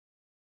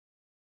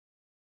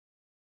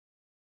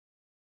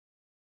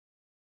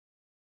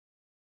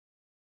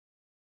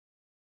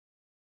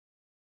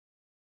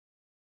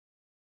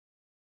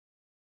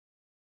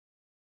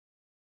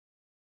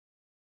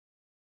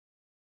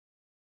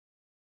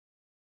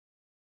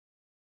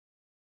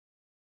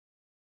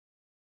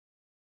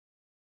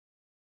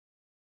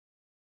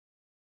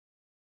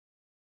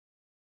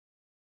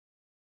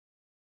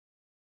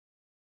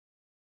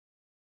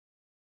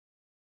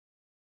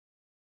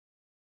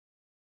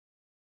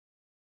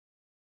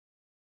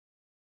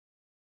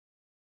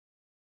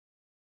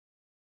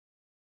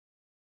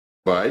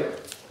Bye.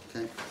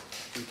 Okay,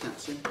 you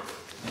catch him?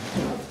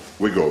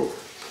 We go.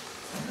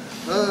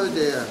 Oh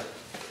dear.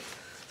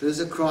 There's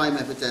a crime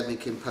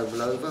epidemic in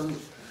Pavlova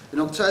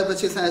in October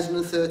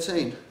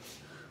 2013.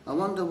 I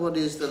wonder what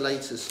is the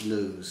latest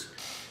news.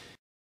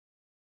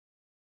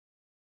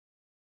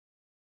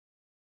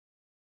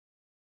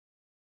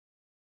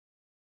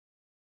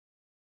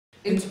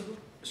 In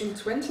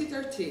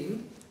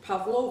 2013,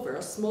 Pavlova,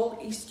 a small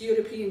East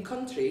European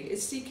country,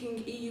 is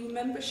seeking EU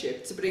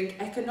membership to bring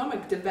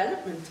economic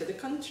development to the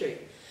country.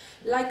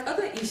 Like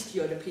other East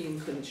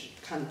European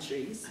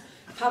countries,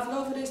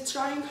 Pavlova is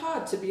trying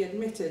hard to be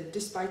admitted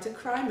despite a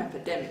crime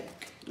epidemic.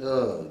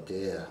 Oh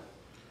dear.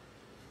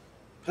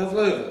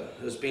 Pavlova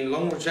has been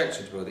long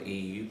rejected by the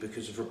EU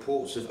because of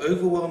reports of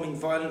overwhelming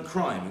violent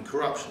crime and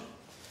corruption.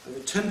 Over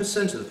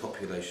 10% of the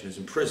population is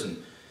in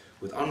prison,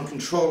 with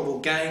uncontrollable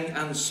gang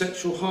and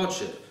sexual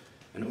hardship,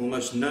 and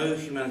almost no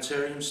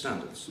humanitarian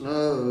standards.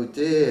 Oh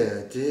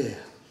dear, dear.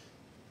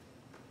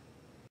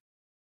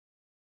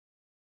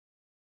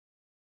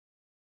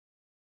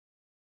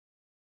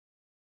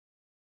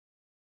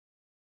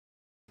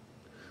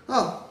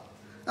 Oh,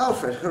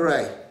 Alfred,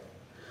 hooray.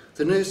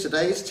 The news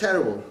today is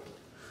terrible.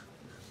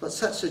 But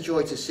such a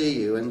joy to see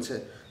you and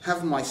to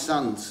have my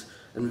sons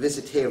and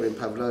visit here in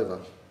Pavlova.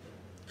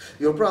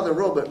 Your brother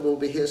Robert will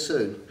be here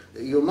soon.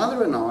 Your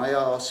mother and I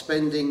are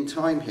spending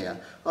time here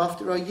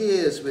after our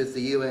years with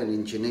the UN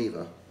in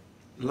Geneva.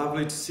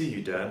 Lovely to see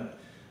you, Dad.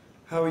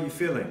 How are you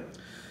feeling?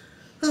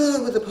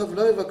 With the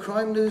Pavlova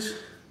crime news,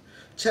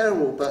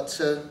 terrible, but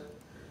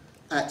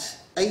at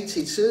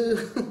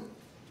 82,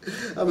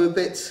 I'm a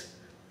bit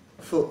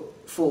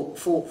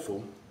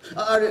thoughtful.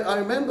 I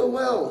remember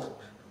well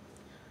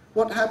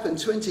what happened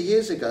 20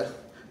 years ago,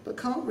 but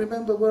can't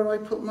remember where I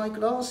put my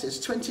glasses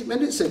 20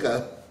 minutes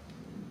ago.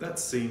 That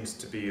seems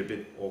to be a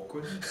bit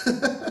awkward.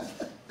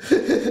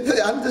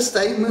 The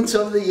understatement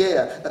of the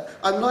year.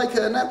 I'm like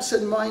an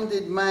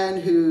absent-minded man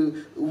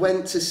who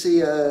went to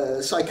see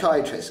a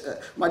psychiatrist.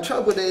 My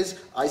trouble is,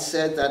 I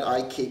said that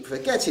I keep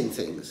forgetting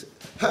things.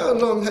 How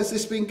long has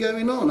this been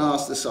going on?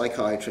 Asked the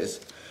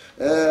psychiatrist.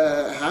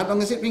 How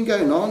long has it been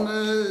going on?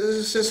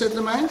 Said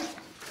the man.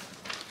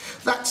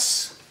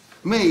 That's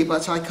me,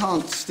 but I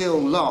can't still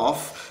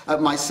laugh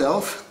at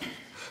myself.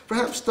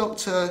 Perhaps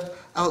Dr.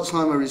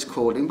 Alzheimer is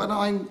calling, but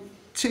I'm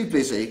too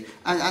busy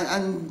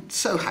and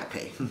so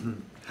happy.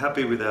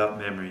 Happy without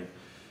memory.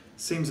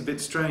 Seems a bit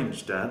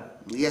strange, Dad.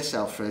 Yes,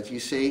 Alfred, you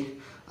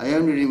see, I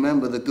only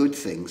remember the good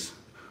things.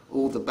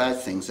 All the bad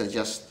things are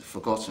just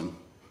forgotten.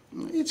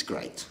 It's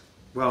great.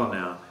 Well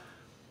now,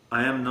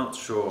 I am not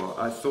sure.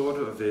 I thought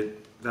of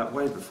it that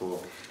way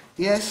before.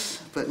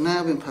 Yes, but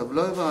now in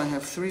Pavlova I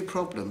have 3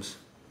 problems.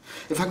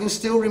 If I can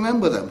still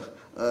remember them.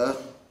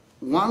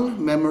 1,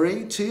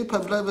 memory, 2,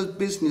 Pavlova's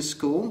business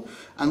school,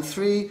 and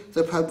 3,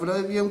 the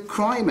Pavlovian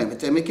crime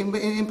epidemic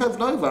in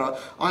Pavlova.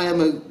 I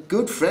am a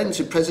good friend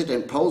to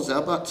President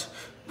Polza, but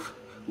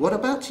what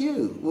about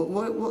you?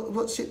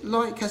 What's it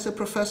like as a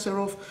professor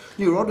of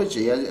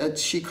neurology at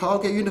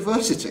Chicago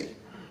University?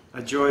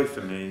 A joy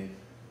for me,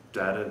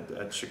 Dad,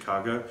 at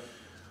Chicago.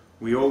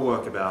 We all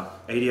work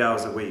about 80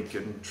 hours a week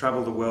and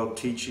travel the world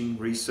teaching,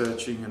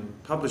 researching and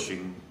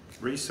publishing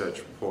research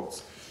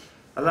reports.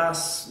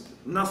 Alas,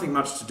 nothing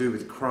much to do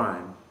with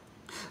crime.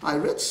 I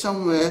read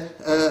somewhere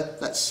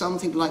that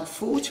something like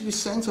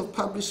 40% of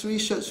published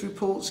research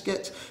reports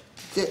get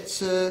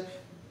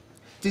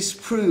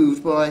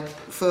disproved by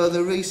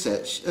further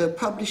research.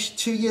 Published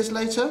 2 years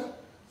later?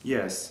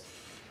 Yes,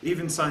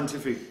 even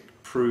scientific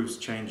proves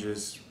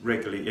changes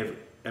regularly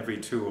every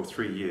 2 or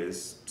 3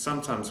 years.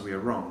 Sometimes we are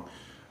wrong,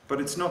 but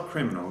it's not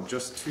criminal,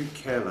 just too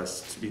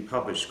careless to be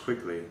published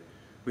quickly.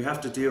 We have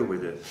to deal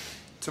with it.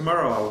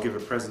 Tomorrow I'll give a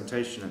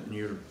presentation at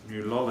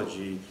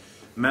Neurology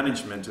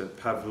Management at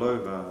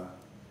Pavlova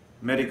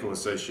Medical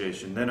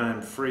Association. Then I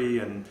am free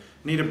and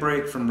need a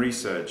break from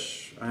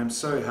research. I am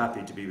so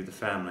happy to be with the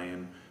family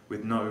and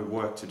with no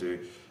work to do,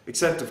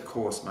 except of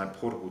course my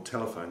portable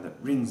telephone that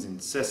rings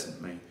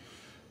incessantly,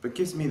 but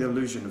gives me the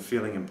illusion of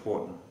feeling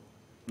important.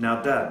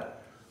 Now Dad,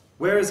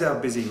 where is our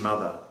busy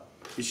mother?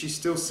 Is she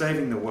still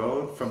saving the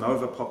world from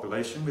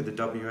overpopulation with the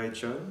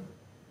WHO?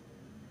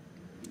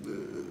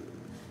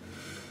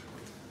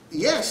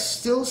 Yes,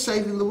 still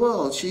saving the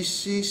world.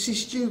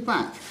 She's due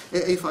back,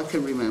 if I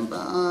can remember.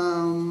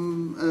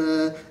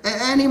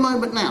 Any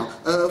moment now,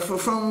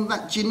 from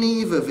that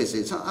Geneva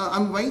visit.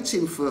 I'm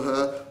waiting for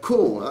her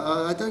call.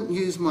 I don't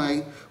use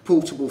my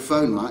portable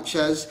phone much,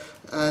 as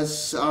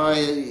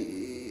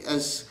I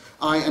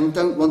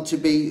don't want to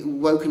be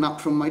woken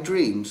up from my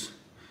dreams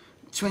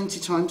 20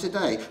 times a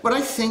day. But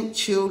I think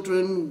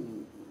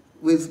children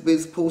with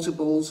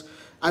portables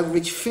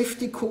average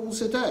 50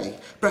 calls a day.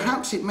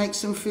 Perhaps it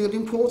makes them feel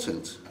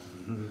important.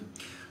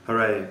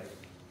 Hooray.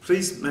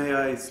 Please, may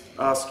I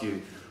ask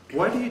you,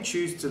 why do you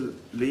choose to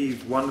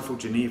leave wonderful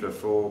Geneva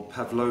for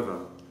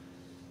Pavlova?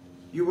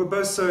 You were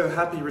both so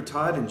happy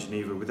retired in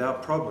Geneva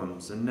without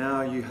problems, and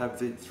now you have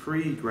the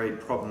 3 great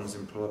problems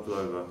in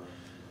Pavlova.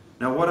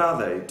 Now what are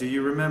they? Do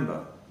you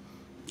remember?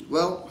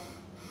 Well,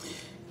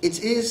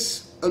 it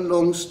is a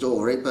long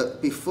story,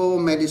 but before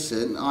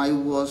medicine, I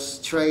was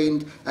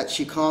trained at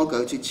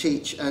Chicago to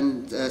teach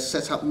and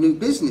set up new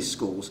business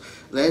schools.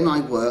 Then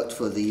I worked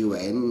for the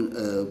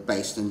UN,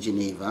 based in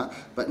Geneva,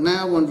 but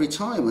now on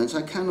retirement,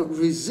 I cannot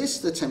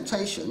resist the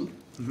temptation.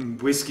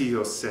 Whiskey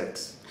or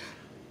sex?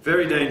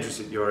 Very dangerous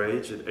at your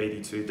age, at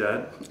 82,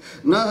 Dad.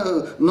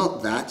 No,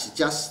 not that,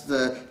 just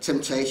the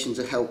temptation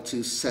to help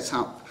to set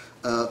up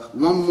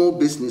one more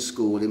business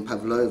school in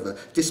Pavlova,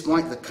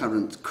 despite the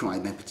current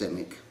crime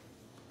epidemic.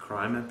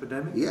 Crime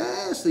epidemic?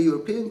 Yes, the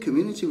European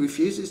community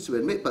refuses to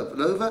admit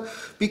Pavlova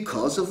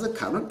because of the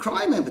current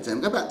crime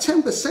epidemic. About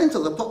 10%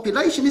 of the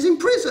population is in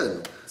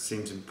prison.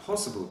 Seems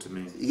impossible to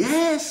me.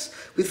 Yes,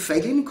 with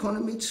failing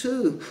economy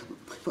too.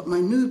 But my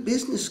new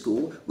business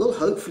school will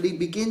hopefully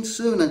begin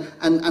soon,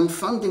 and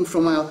funding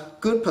from our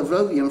good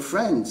Pavlovian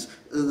friends,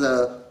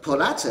 the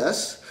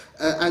Polatas,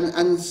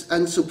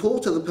 and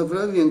support of the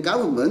Pavlovian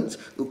government,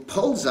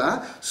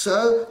 Polza,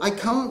 so I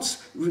can't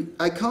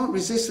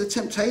resist the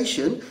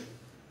temptation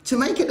to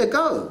make it a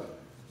go.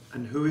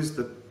 And who is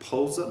the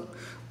Polza?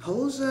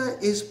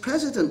 Polza is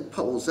President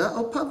Polza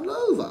of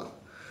Pavlova,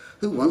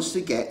 who wants to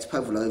get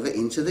Pavlova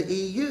into the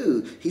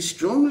EU. He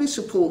strongly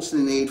supports the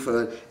need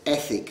for an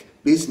ethic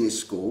business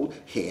school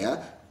here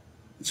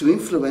to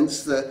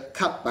influence the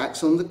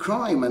cutbacks on the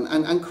crime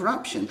and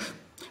corruption.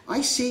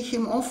 I see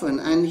him often,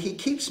 and he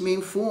keeps me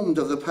informed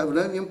of the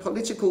Pavlovian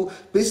political,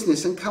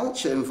 business and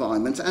culture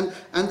environment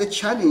and the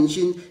challenge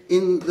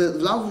in the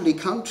lovely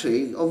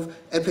country of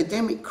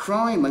epidemic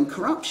crime and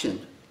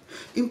corruption.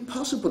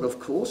 Impossible, of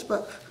course,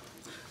 but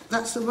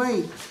that's the way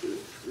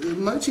it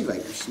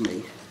motivates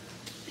me.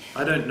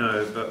 I don't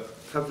know, but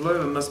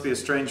Pavlova must be a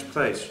strange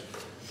place.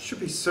 It should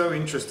be so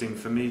interesting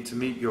for me to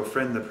meet your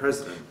friend, the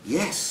president.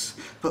 Yes,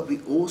 but we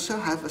also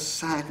have a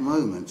sad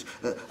moment,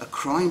 a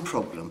crime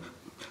problem.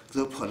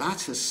 The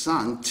Polata's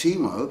son,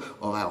 Timo,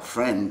 or our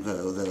friend,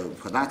 the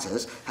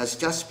Polatas, has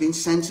just been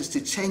sentenced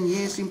to 10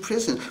 years in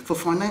prison for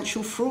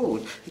financial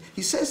fraud.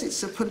 He says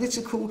it's a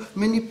political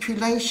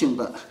manipulation,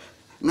 but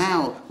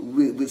now,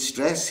 with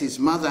stress, his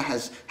mother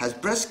has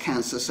breast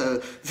cancer, so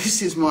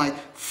this is my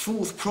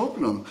fourth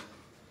problem.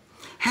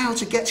 How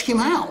to get him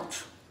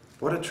out?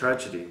 What a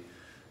tragedy.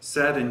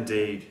 Sad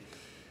indeed.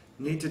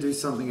 Need to do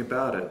something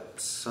about it,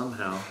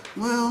 somehow.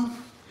 Well,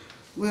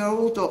 we are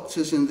all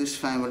doctors in this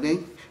family.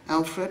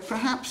 Alfred,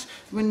 perhaps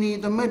we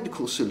need a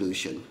medical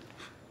solution.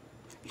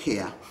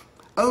 Here,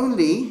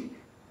 only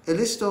a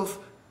list of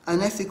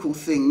unethical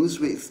things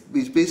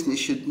which business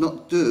should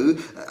not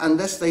do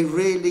unless they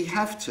really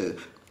have to.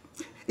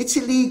 It's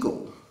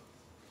illegal.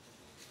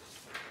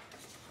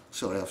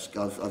 Sorry,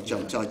 I've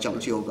jumped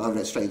to your, I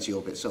went straight to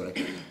your bit, sorry.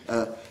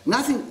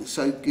 Nothing,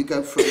 so you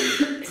go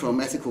from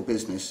ethical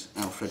business,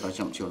 Alfred, I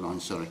jumped to your line,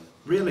 sorry.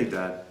 Really,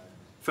 Dad?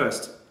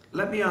 First,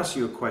 let me ask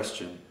you a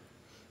question.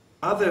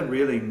 Are there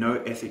really no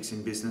ethics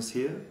in business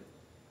here?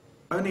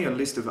 Only a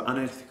list of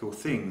unethical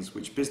things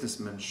which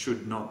businessmen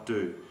should not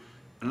do,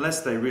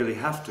 unless they really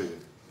have to.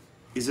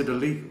 Is it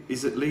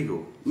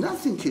legal?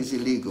 Nothing is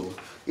illegal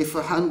if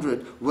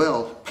 100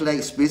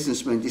 well-placed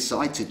businessmen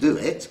decide to do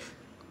it.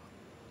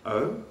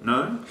 Oh,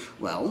 no?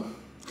 Well,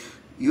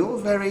 your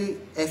very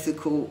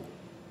ethical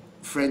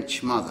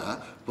French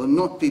mother will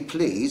not be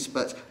pleased,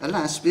 but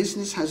alas,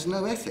 business has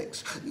no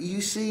ethics. You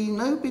see,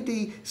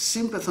 nobody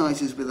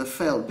sympathises with a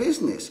failed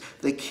business.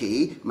 The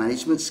key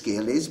management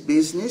skill is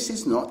business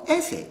is not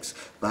ethics,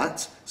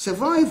 but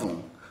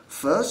survival.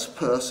 First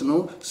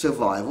personal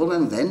survival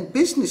and then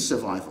business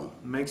survival.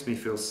 Makes me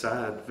feel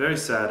sad, very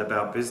sad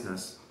about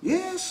business.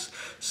 Yes,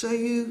 so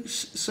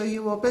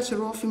you are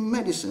better off in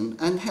medicine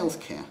and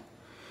healthcare.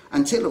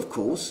 Until, of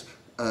course,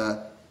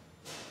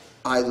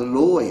 either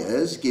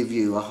lawyers give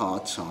you a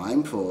hard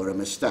time for a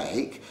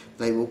mistake,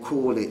 they will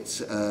call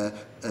it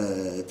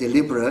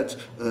deliberate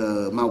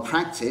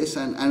malpractice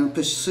and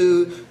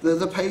pursue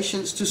the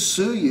patients to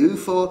sue you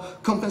for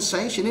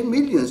compensation in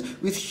millions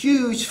with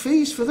huge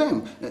fees for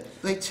them.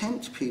 They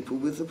tempt people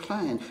with the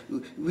plan.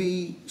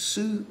 We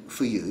sue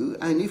for you,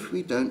 and if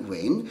we don't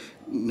win,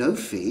 no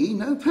fee,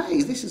 no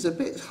pay. This is a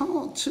bit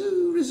hard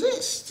to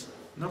resist.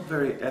 Not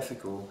very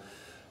ethical,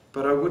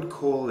 but I would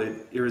call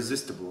it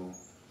irresistible.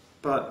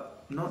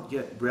 But not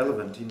yet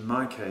relevant in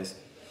my case.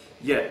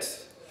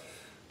 Yet.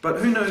 But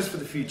who knows for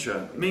the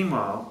future?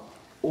 Meanwhile,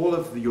 all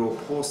of your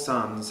poor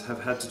sons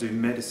have had to do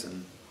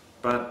medicine.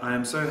 But I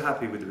am so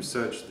happy with the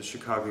research at the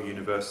Chicago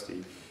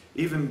University,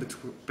 even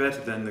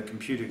better than the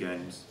computer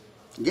games.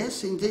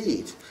 Yes,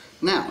 indeed.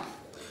 Now,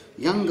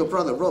 younger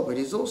brother Robert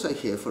is also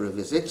here for a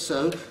visit,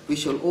 so we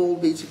shall all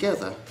be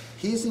together.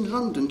 He is in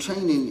London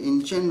training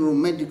in general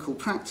medical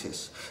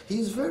practice.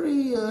 He is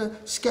very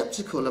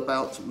sceptical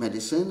about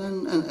medicine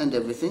and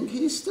everything.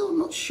 He is still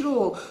not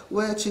sure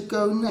where to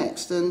go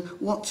next and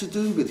what to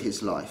do with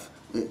his life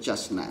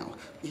just now.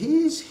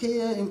 He is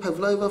here in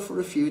Pavlova for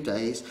a few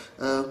days,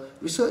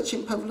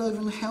 researching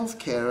Pavlovan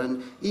healthcare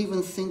and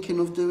even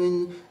thinking of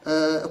doing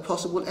a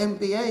possible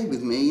MBA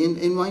with me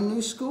in my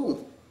new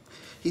school.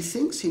 He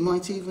thinks he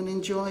might even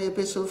enjoy a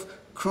bit of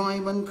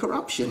crime and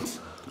corruption.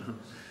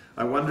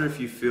 I wonder if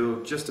you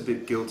feel just a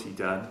bit guilty,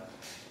 Dad.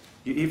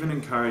 You even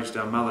encouraged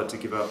our mother to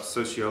give up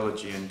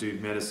sociology and do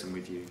medicine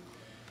with you.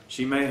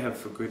 She may have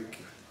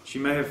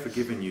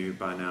forgiven you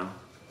by now.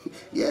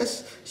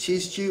 Yes,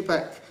 she's due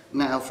back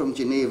now from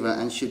Geneva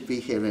and should be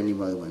here any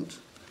moment.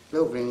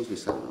 Bell rings, we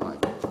say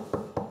right.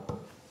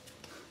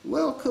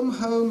 Welcome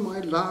home, my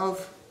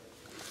love.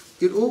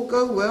 Did all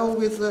go well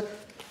with the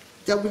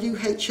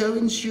WHO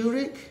in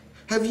Zurich?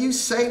 Have you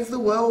saved the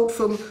world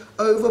from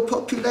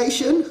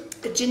overpopulation?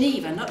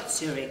 Geneva, not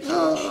Zurich.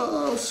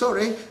 Oh,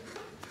 sorry.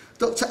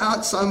 Dr.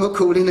 Alzheimer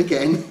calling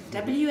again.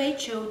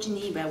 WHO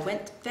Geneva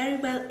went very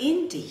well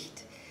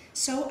indeed.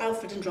 So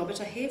Alfred and Robert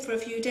are here for a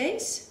few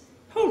days.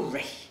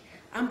 Hooray!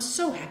 I'm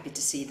so happy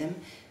to see them.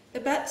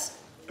 But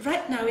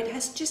right now it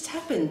has just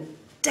happened.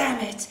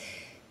 Damn it!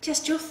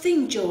 Just your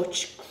thing,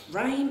 George.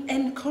 Crime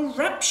and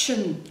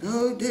corruption.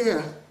 Oh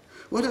dear.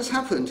 What has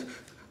happened?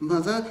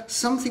 Mother,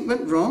 something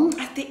went wrong?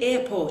 At the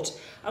airport.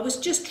 I was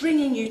just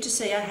ringing you to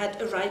say I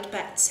had arrived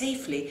back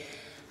safely.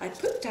 I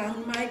put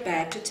down my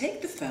bag to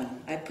take the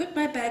phone. I put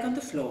my bag on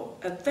the floor.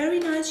 A very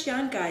nice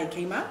young guy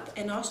came up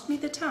and asked me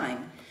the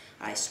time.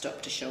 I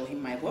stopped to show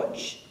him my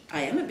watch.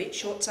 I am a bit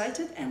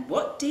short-sighted, and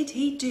what did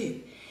he do?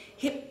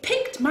 He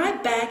picked my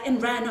bag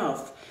and ran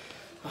off.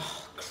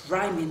 Oh,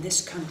 crime in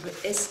this country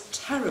is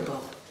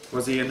terrible.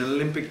 Was he an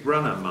Olympic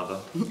runner, Mother?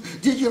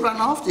 Did you run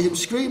after him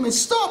screaming,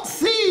 "Stop,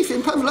 thief!"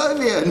 in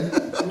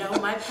Pavlovian? No,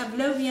 my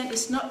Pavlovian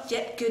is not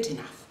yet good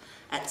enough.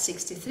 At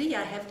 63,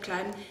 I have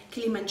climbed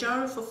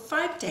Kilimanjaro for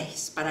 5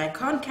 days, but I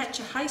can't catch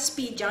a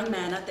high-speed young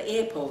man at the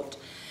airport.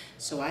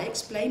 So I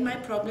explained my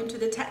problem to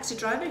the taxi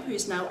driver, who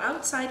is now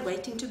outside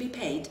waiting to be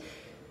paid.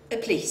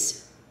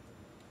 Please.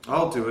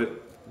 I'll do it.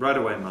 Right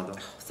away, Mother.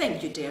 Oh,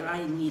 thank you, dear.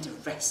 I need a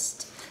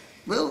rest.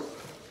 Well,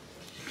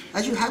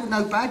 as you have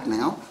no bag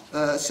now,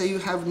 so you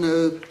have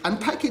no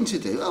unpacking to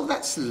do. Oh,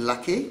 that's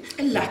lucky.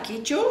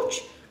 Lucky,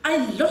 George? I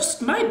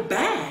lost my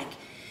bag.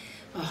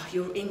 Oh,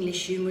 your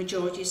English humour,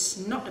 George,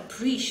 is not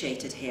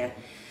appreciated here.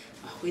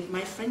 Oh, with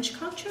my French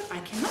culture, I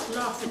cannot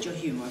laugh at your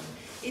humour.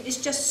 It is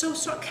just so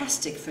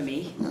sarcastic for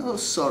me. Oh,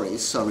 sorry,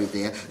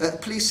 dear.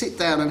 Please sit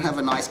down and have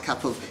a nice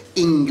cup of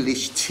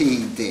English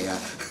tea, dear.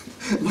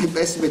 My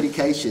best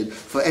medication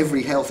for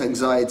every health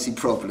anxiety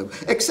problem,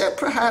 except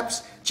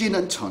perhaps gin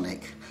and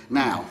tonic.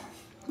 Now,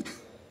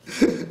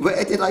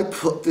 where did I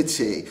put the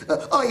tea?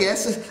 Oh,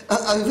 yes,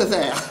 over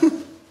there.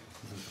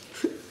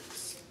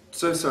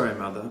 So sorry,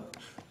 Mother.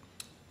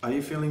 Are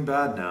you feeling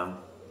bad now?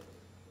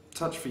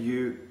 Tough for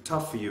you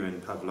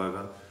in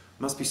Pavlova.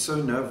 Must be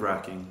so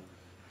nerve-wracking.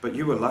 But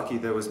you were lucky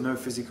there was no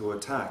physical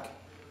attack.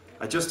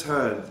 I just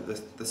heard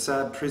the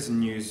sad prison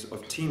news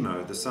of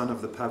Timo, the son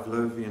of the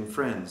Pavlovian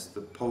friends,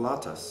 the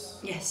Polatas.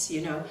 Yes,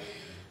 you know,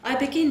 I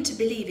begin to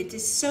believe it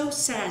is so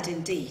sad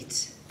indeed.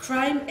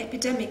 Crime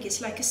epidemic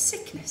is like a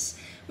sickness,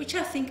 which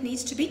I think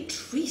needs to be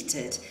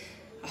treated.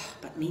 Oh,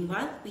 but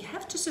meanwhile, we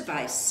have to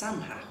survive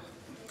somehow.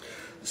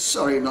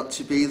 Sorry not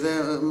to be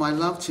there, my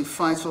love, to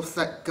fight off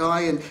that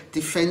guy and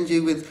defend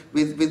you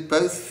with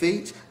both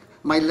feet.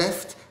 My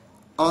left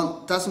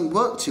arm doesn't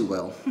work too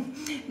well.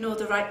 Nor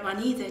the right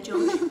one either,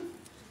 George.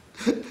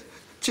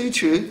 Too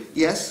true,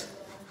 yes.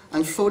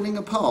 I'm falling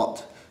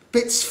apart.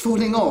 Bits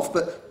falling off,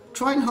 but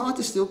trying hard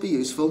to still be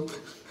useful.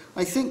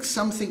 I think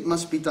something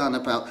must be done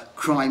about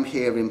crime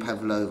here in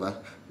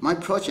Pavlova. My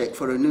project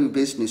for a new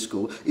business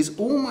school is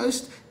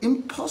almost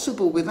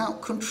impossible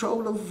without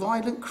control of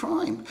violent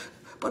crime.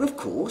 But of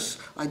course,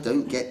 I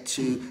don't get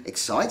too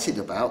excited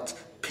about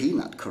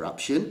peanut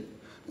corruption.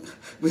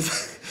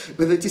 With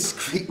a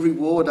discreet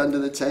reward under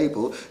the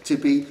table to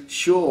be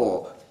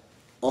sure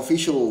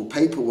official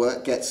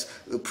paperwork gets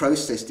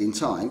processed in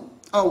time.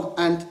 Oh,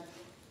 and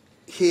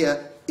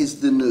here is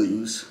the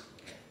news.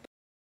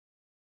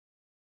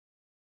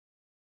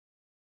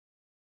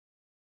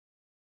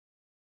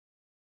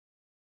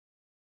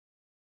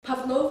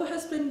 Pavlova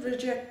has been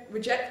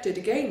rejected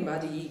again by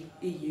the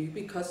EU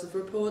because of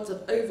reports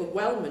of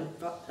overwhelming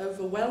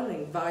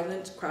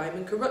violent crime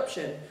and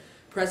corruption.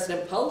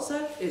 President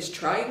Pulser is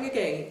trying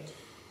again.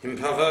 In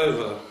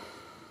Pavlova,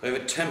 over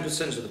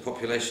 10% of the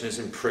population is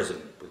in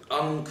prison with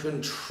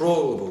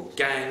uncontrollable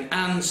gang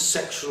and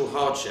sexual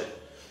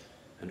hardship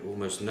and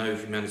almost no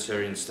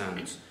humanitarian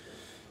standards.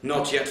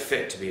 Not yet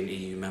fit to be an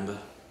EU member.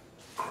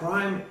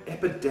 Crime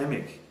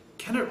epidemic.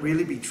 Can it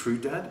really be true,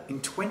 Dad?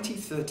 In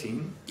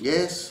 2013?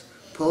 Yes,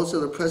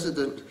 Pulser, the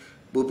president,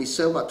 will be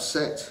so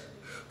upset.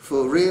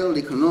 For real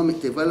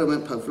economic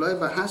development,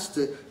 Pavlova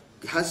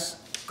has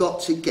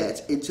got to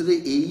get into the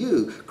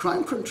EU.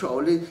 Crime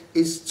control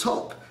is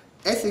top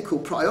ethical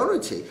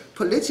priority,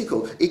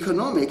 political,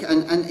 economic,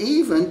 and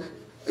even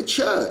a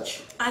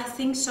church. I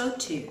think so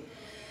too.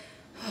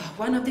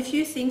 One of the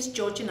few things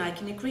George and I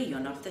can agree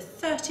on after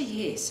 30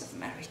 years of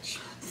marriage.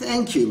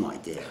 Thank you, my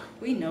dear.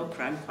 We know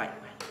crime quite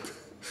well.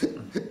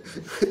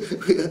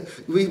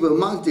 We were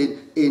mugged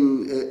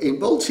in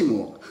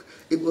Baltimore.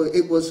 It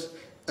was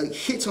a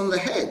hit on the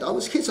head. I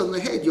was hit on the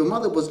head. Your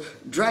mother was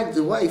dragged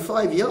away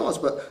 5 yards,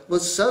 but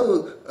was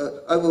so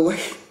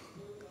overweight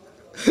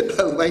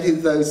made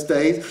in those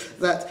days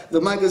that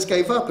the muggers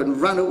gave up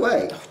and ran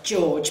away. Oh,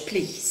 George,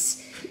 please.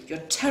 Your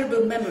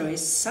terrible memory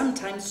is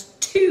sometimes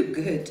too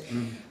good.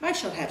 I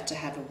shall have to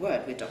have a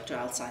word with Dr.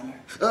 Alzheimer.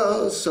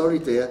 Oh, sorry,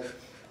 dear.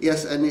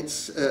 Yes, and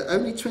it's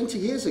only 20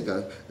 years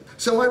ago.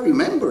 So I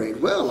remember it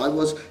well. I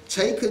was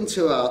taken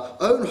to our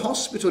own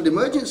hospital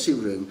emergency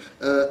room,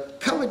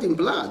 covered in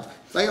blood.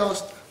 They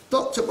asked,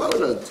 Dr.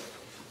 Boland,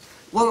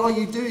 what are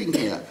you doing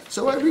here?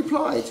 So I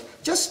replied,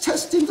 just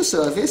testing the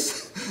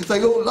service.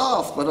 They all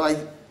laughed, but I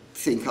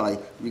think I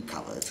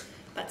recovered.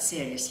 But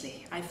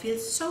seriously, I feel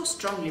so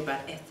strongly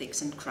about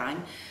ethics and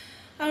crime.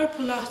 Our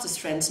Pilates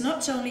friends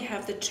not only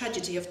have the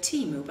tragedy of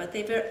Timu, but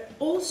they were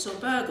also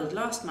burgled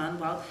last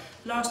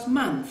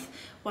month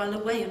while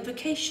away on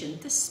vacation,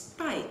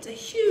 despite a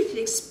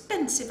hugely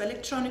expensive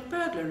electronic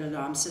burglar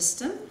alarm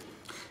system.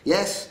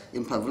 Yes,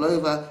 in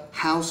Pavlova,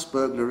 house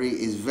burglary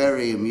is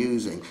very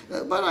amusing,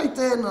 but I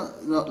dare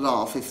not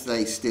laugh if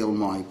they steal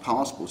my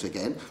passport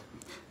again.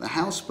 The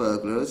house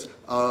burglars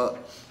are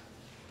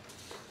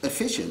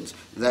efficient.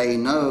 They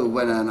know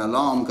when an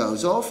alarm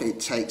goes off, it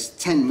takes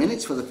 10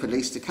 minutes for the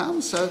police to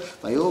come, so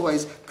they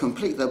always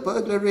complete their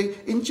burglary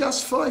in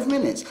just 5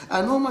 minutes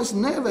and almost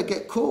never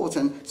get caught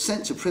and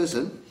sent to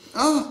prison.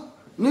 Oh,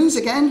 news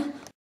again.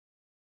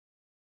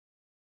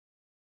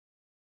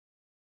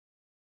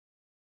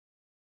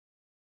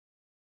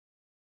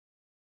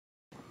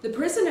 The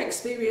prison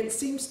experience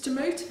seems to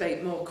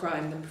motivate more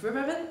crime than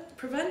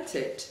prevent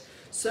it.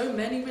 So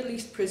many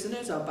released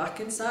prisoners are back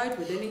inside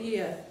within a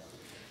year.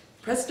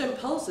 President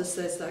Pavlova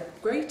says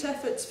that great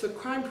efforts for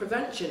crime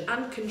prevention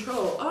and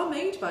control are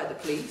made by the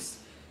police,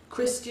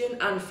 Christian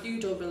and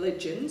feudal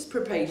religions,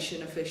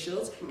 probation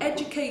officials,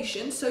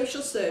 education,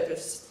 social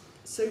service,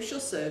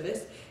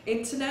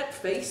 internet,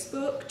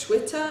 Facebook,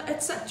 Twitter,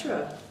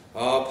 etc.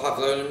 Are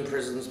Pavlovan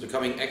prisons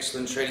becoming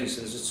excellent training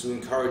centres to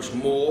encourage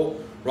more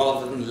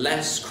rather than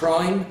less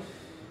crime?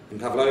 In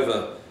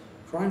Pavlova,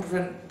 crime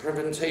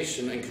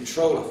prevention and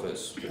control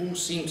efforts all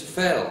seem to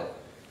fail.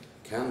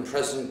 Can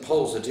President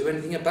Pavlova do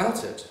anything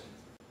about it?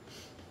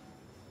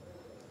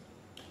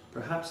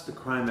 Perhaps the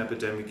crime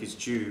epidemic is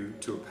due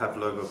to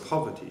Pavlova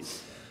poverty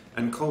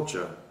and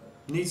culture.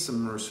 Needs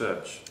some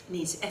research.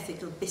 Needs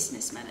ethical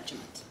business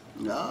management.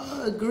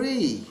 I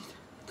agree.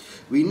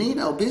 We need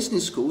our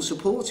business schools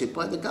supported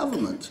by the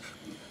government.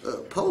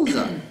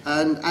 Polza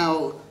and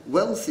our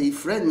wealthy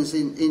friends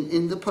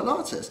in the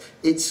Pilates.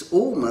 It's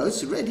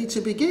almost ready to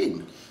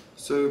begin.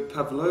 So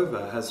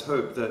Pavlova has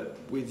hope that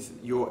with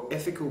your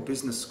ethical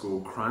business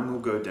school, crime will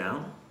go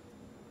down?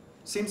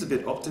 Seems a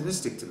bit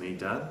optimistic to me,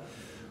 Dad.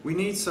 We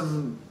need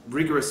some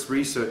rigorous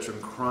research on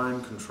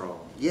crime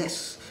control.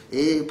 Yes,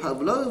 in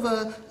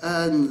Pavlova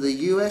and the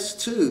US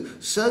too.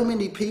 So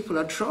many people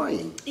are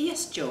trying.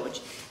 Yes,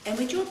 George. And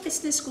with your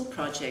business school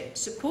project,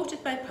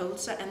 supported by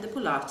Polsa and the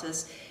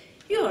Pilates,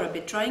 you're a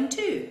bit trying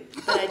too.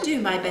 But I do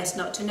my best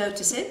not to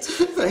notice it.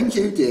 Thank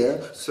you,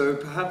 dear. So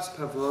perhaps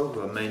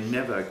Pavlova may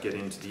never get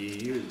into the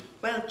EU.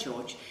 Well,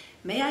 George,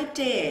 may I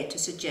dare to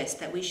suggest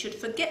that we should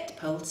forget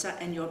Polsa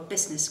and your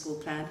business school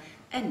plan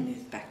and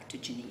move back to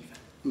Geneva?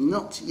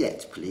 Not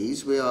yet,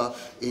 please. We are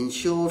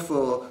insured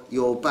for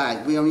your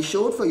bag. We are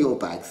insured for your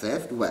bag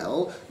theft.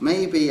 Well,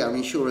 maybe our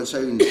insurance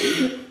only.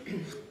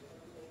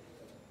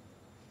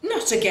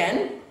 Not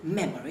again.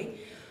 Memory.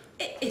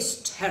 It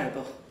is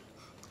terrible.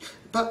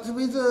 But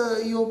with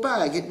your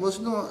bag, it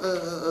was not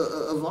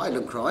a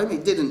violent crime.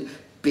 It didn't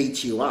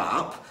beat you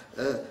up,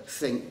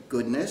 thank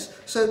goodness.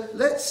 So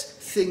let's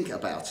think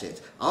about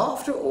it.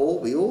 After all,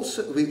 we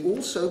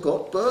also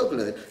got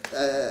burglared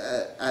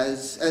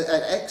as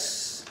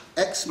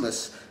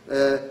Xmas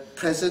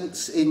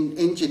presents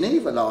in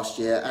Geneva last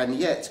year, and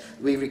yet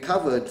we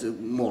recovered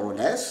more or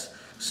less.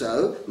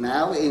 So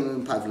now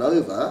in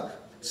Pavlova,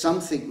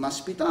 something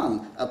must be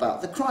done about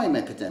the crime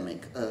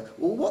epidemic.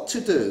 Well, what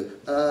to do?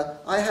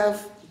 I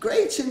have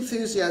great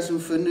enthusiasm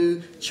for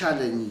new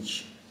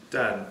challenge.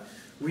 Dad,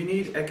 we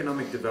need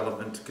economic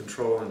development to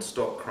control and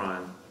stop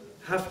crime.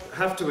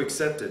 Have to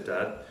accept it,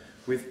 Dad.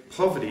 With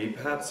poverty,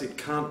 perhaps it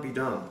can't be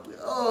done.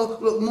 Oh,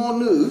 look, more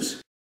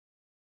news.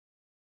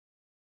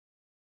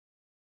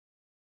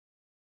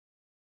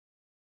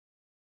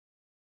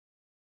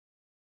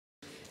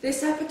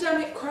 This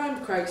epidemic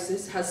crime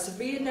crisis has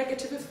severe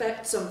negative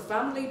effects on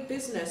family,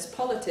 business,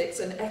 politics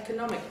and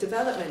economic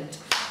development.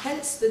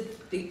 Hence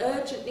the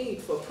urgent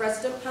need for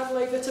President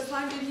Pavlova to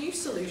find a new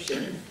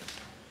solution.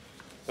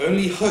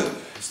 Only hope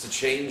is to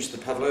change the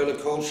Pavlova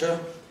culture,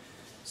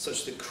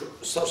 such that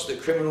the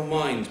criminal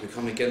mind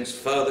become against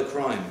further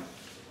crime.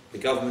 The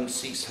government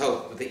seeks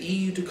help, but the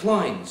EU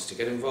declines to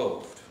get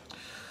involved.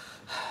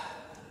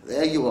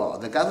 There you are.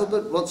 The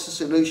government wants a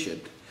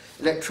solution.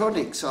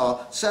 Electronics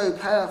are so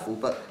powerful,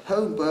 but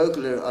home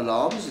burglar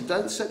alarms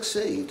don't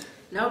succeed.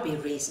 Now be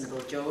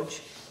reasonable,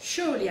 George.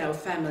 Surely our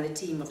family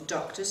team of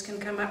doctors can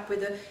come up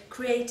with a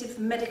creative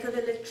medical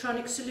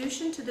electronic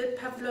solution to the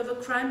Pavlova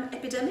crime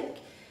epidemic.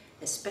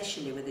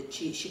 especially with a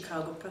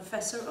Chicago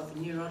professor of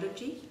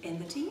neurology in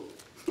the team.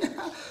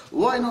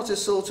 Why not a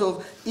sort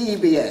of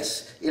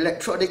EBS,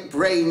 electronic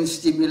brain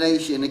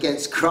stimulation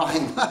against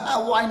crime?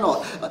 Why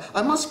not?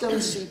 I must go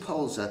and see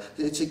Polza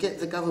to get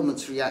the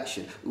government's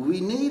reaction.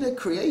 We need a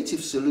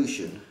creative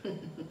solution.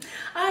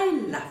 I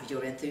love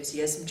your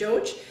enthusiasm,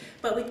 George,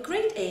 but with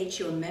great age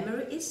your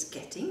memory is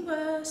getting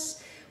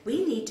worse.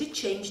 We need to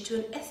change to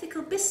an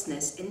ethical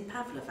business in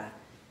Pavlova.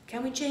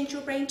 Can we change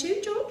your brain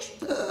too, George?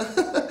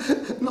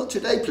 Not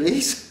today,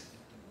 please.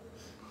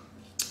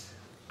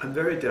 I'm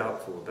very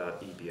doubtful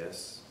about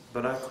EBS,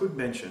 but I could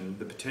mention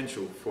the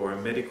potential for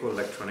a medical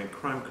electronic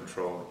crime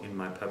control in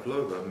my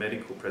Pavlova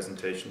medical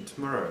presentation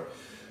tomorrow.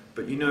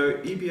 But you know,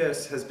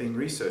 EBS has been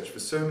researched for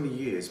so many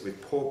years with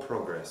poor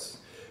progress.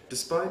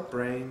 Despite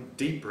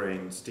deep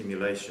brain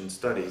stimulation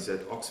studies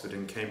at Oxford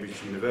and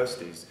Cambridge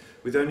universities,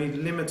 with only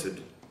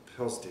limited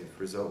positive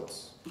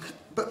results.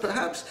 But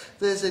perhaps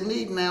there's a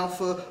need now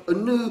for a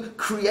new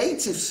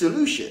creative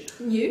solution.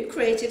 New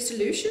creative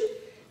solution?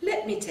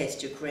 Let me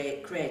test your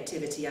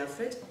creativity,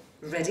 Alfred.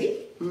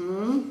 Ready?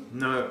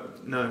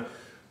 No,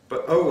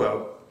 but oh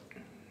well.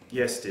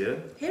 Yes,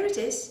 dear. Here it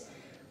is.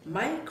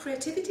 My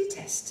creativity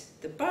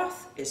test. The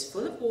bath is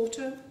full of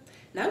water.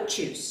 Now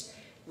choose.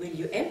 Will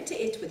you empty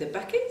it with a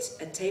bucket,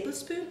 a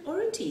tablespoon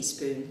or a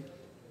teaspoon?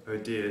 Oh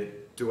dear,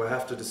 do I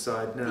have to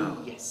decide now?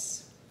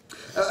 Yes.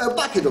 A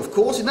bucket, of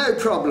course, no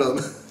problem.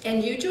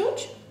 And you,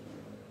 George?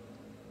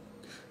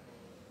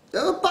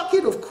 A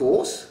bucket, of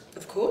course.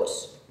 Of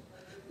course.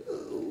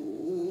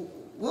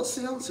 What's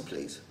the answer,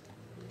 please?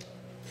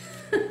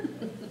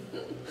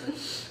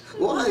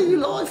 Why are you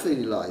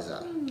laughing,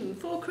 Eliza?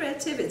 For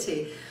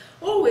creativity.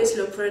 Always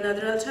look for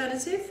another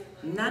alternative.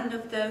 None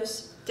of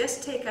those.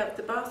 Just take out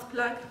the bath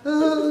plug.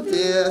 Oh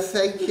dear,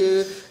 thank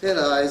you,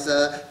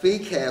 Eliza. Be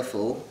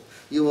careful.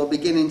 You are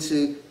beginning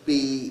to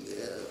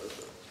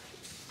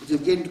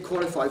begin to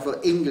qualify for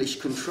English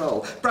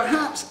control.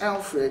 Perhaps,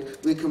 Alfred,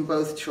 we can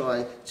both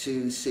try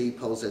to see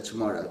Polza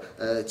tomorrow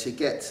to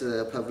get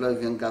the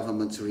Pavlovian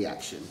government's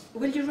reaction.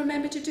 Will you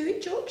remember to do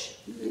it, George?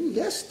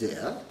 Yes,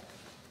 dear.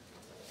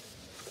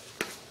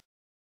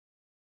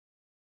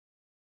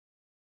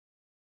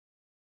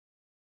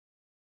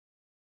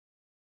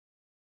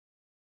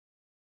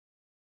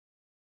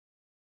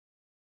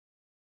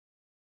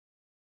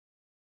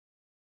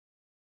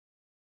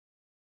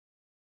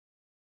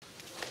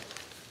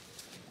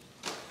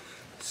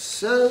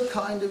 So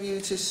kind of you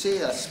to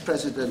see us,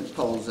 President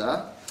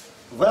Polza.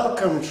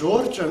 Welcome,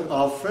 George and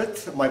Alfred.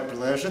 My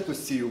pleasure to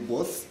see you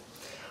both.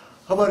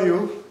 How are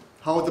you?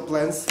 How are the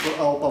plans for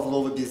our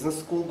Pavlova Business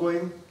School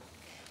going?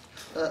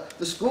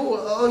 The school,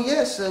 oh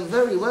yes,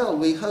 very well.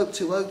 We hope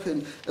to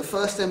open the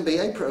first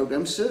MBA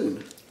program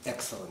soon.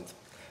 Excellent.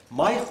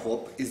 My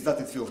hope is that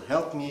it will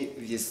help me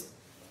with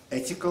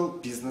ethical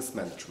business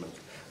management,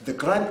 the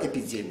crime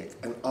epidemic,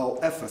 and our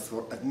efforts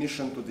for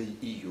admission to the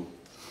EU.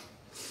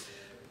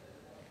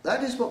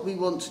 That is what we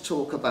want to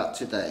talk about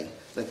today.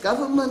 The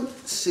government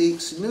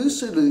seeks new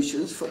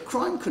solutions for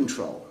crime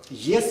control.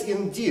 Yes,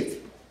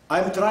 indeed.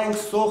 I'm trying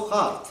so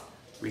hard.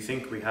 We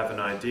think we have an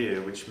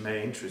idea which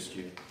may interest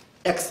you.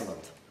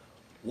 Excellent.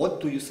 What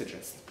do you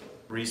suggest?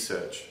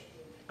 Research.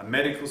 A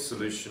medical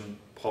solution,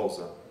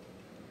 Polza.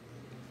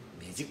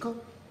 Medical?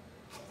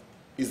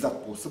 Is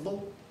that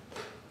possible?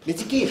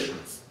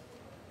 Medications.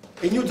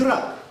 A new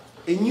drug.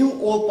 A new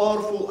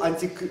all-powerful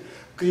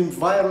anti-crime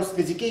virus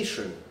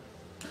medication.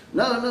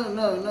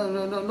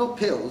 No, not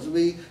pills.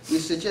 We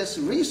suggest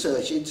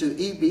research into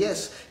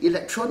EBS,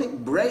 electronic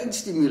brain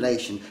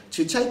stimulation,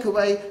 to take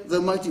away the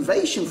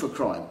motivation for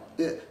crime.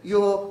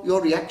 Your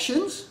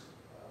reactions?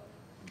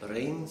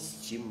 Brain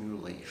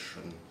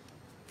stimulation.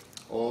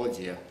 Oh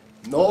dear.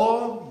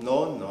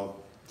 No.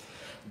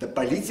 The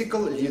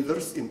political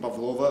leaders in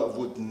Pavlova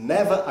would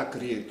never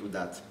agree to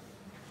that.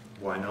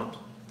 Why not?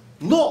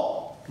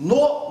 No.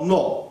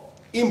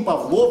 In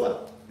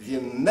Pavlova, we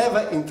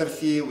never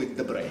interfere with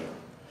the brain.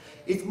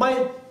 It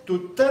might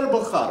do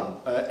terrible harm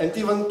and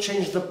even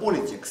change the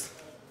politics.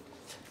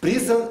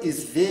 Prison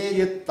is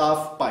very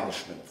tough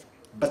punishment,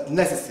 but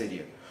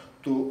necessary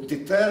to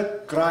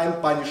deter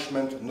crime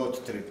punishment,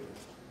 not treatment.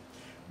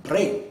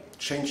 Brain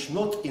change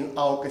not in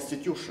our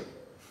constitution,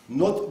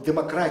 not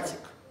democratic,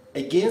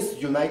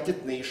 against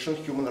United Nations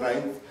human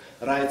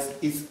rights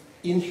is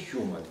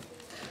inhuman.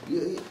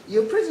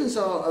 Your prisons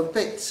are a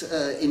bit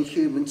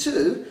inhuman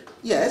too,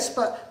 yes,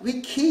 but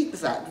we keep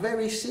that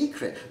very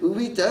secret.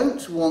 We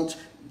don't want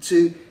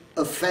to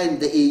offend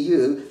the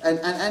EU and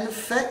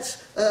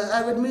affect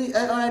our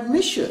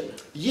admission.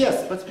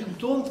 Yes, but we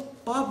don't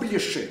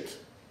publish it.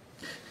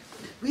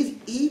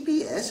 With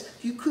EBS,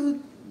 you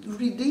could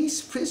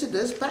release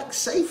prisoners back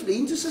safely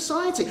into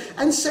society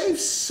and save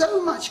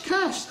so much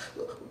cash.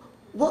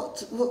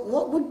 What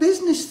would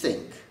business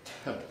think?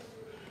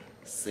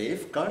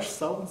 Save cash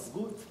sounds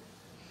good.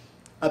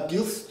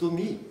 Appeals to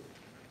me.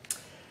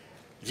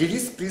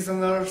 Release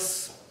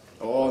prisoners,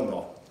 oh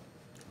no.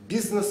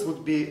 Business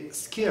would be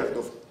scared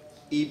of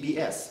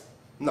EBS.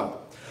 No.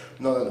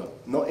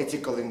 No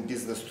ethical in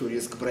business to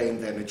risk brain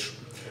damage.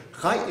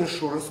 High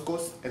insurance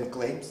costs and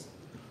claims,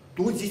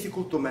 too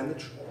difficult to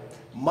manage,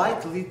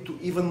 might lead to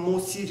even more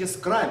serious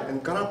crime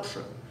and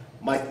corruption,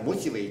 might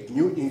motivate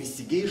new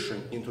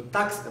investigation into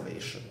tax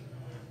evasion,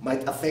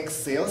 might affect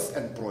sales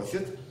and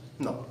profit.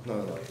 No,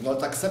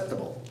 not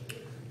acceptable.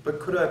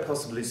 But could I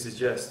possibly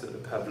suggest that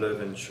the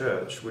Pavlovan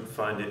Church would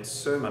find it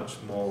so much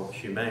more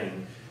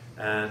humane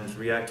and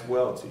react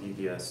well to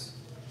EBS?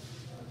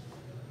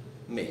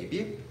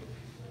 Maybe.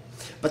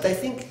 But I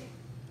think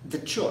the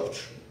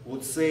church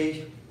would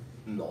say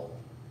no.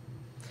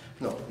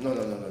 No.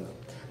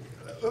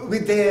 We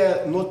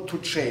dare not to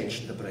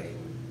change the brain.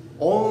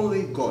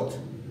 Only God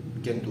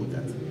can do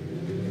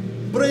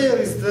that. Prayer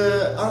is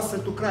the answer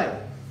to crime.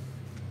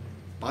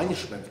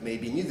 Punishment may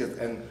be needed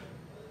and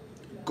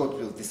God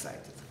will decide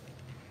it.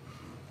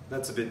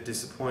 That's a bit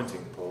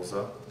disappointing,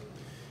 Polza.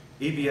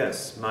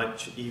 EBS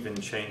might even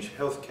change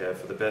healthcare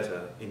for the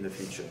better in the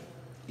future.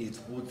 It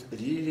would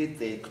really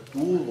take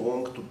too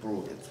long to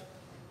prove it.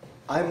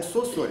 I'm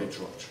so sorry,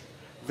 George.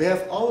 We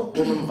have our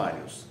common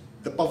values.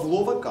 The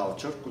Pavlova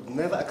culture could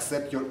never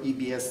accept your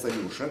EBS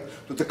solution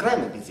to the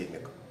crime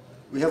epidemic.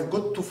 We have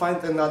got to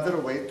find another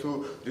way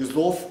to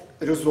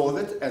resolve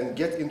it and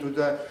get into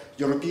the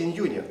European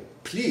Union.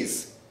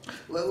 Please.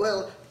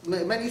 Well,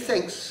 many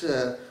thanks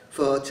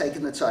for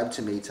taking the time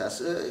to meet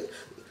us.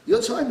 Your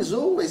time is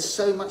always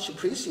so much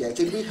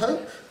appreciated. We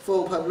hope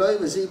for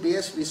Pavlova's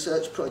EBS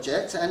research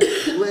project, and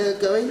we're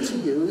going to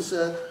use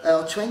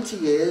our 20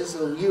 years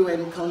of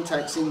UN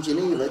contacts in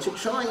Geneva to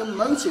try and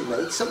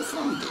motivate some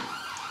funding.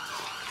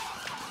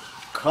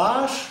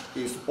 Cash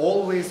is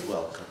always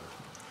welcome.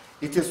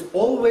 It is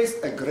always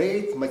a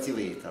great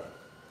motivator.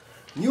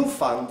 New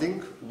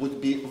funding would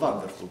be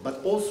wonderful,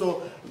 but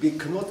also we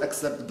cannot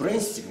accept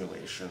brain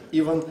stimulation,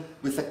 even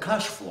with a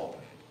cash flow.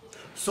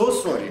 So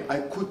sorry, I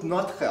could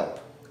not help.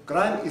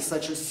 Crime is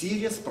such a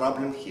serious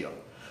problem here.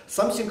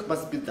 Something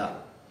must be done.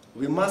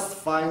 We must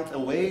find a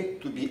way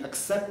to be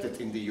accepted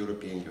in the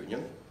European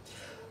Union.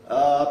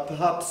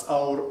 Perhaps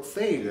our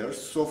failures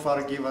so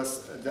far give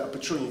us the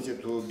opportunity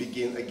to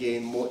begin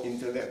again more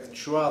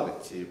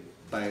intellectuality.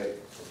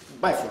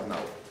 Bye for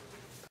now.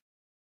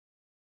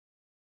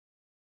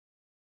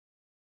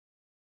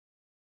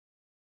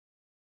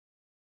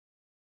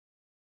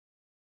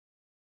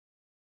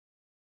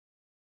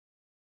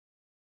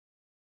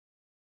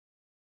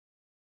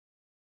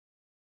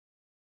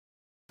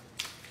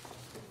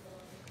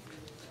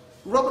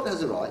 Robert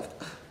has arrived.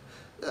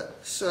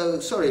 So,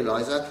 sorry,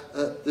 Eliza,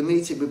 the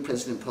meeting with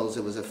President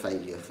Polza was a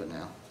failure for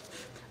now.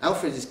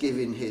 Alfred is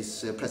giving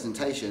his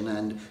presentation,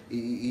 and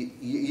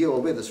you're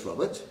with us,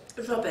 Robert.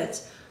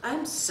 Robert,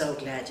 I'm so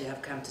glad you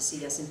have come to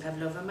see us in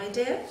Pavlova, my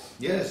dear.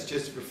 Yes,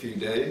 just for a few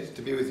days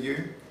to be with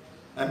you.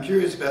 I'm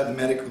curious about the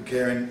medical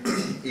care in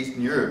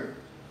Eastern Europe,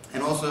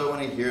 and also I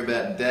want to hear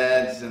about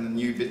Dad's and the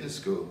new business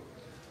school.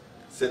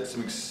 Set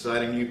some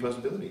exciting new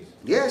possibilities.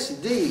 Yes,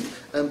 indeed.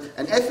 An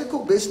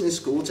ethical business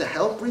school to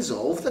help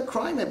resolve the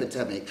crime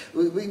epidemic.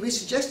 We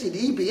suggested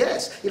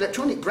EBS,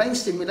 electronic brain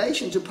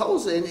stimulation, to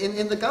Polza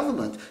in the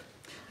government.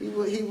 He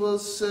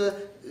was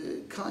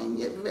kind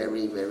yet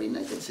very, very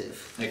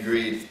negative.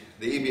 Agreed.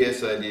 The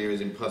EBS idea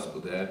is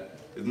impossible, Dad.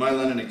 With my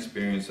London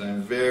experience, I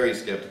am very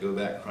skeptical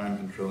about crime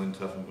control in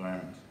tough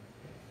environments.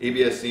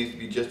 EBS seems to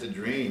be just a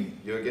dream.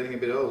 You're getting a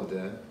bit old,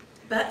 Dad.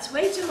 But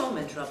wait a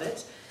moment,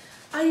 Robert.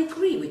 I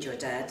agree with your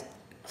dad.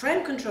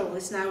 Crime control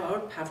is now our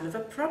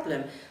Pavlova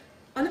problem.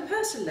 On a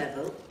personal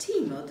level,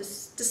 Timo,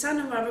 the son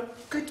of our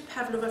good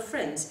Pavlova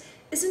friends,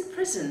 is in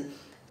prison,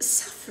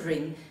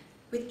 suffering.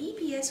 With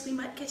EBS, we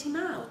might get him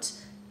out.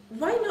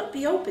 Why not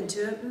be open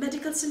to a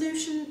medical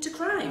solution to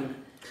crime?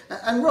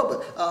 And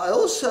Robert, I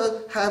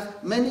also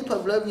have many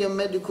Pavlovian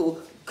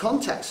medical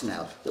contacts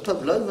now. The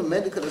Pavlova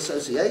Medical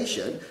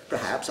Association,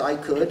 perhaps I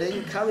could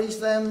encourage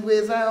them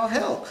with our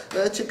help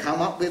to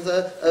come up with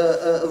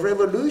a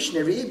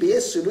revolutionary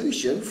EBS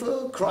solution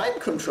for crime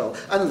control,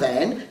 and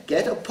then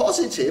get a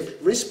positive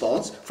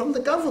response from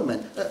the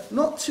government.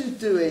 Not to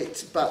do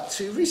it, but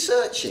to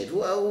research it.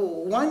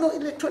 Well, why not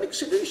electronic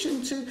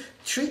solution to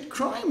treat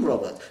crime,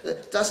 Robert?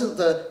 Doesn't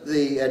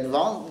the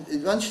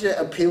advantage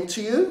appeal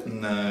to you?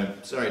 No,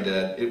 sorry,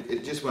 Dad.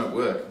 It just won't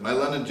work. My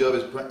London job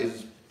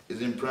is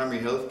in primary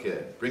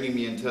healthcare, bringing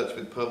me in touch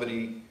with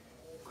poverty,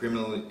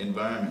 criminal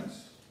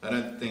environments. I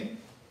don't think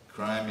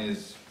crime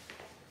is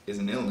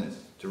an illness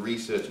to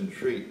research and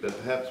treat, but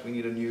perhaps we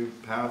need a new,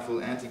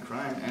 powerful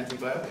anti-crime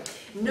antibiotic.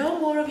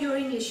 No more of your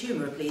English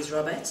humour, please,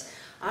 Robert.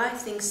 I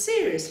think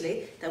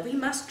seriously that we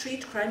must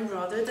treat crime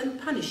rather than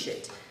punish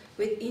it.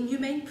 With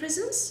inhumane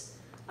prisons?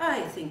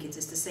 I think it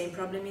is the same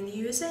problem in the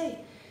USA.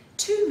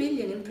 2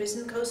 million in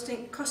prison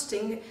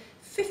costing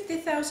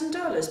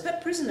 $50,000 per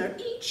prisoner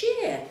each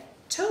year.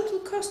 Total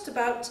cost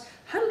about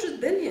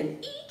 100 billion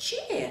each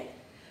year.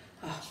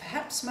 Oh,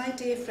 perhaps my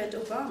dear friend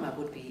Obama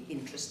would be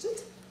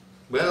interested.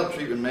 Well,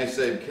 treatment may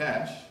save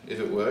cash, if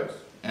it works,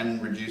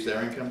 and reduce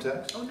our income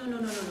tax. Oh,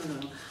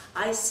 no.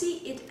 I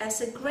see it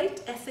as a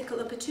great ethical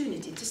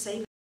opportunity to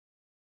save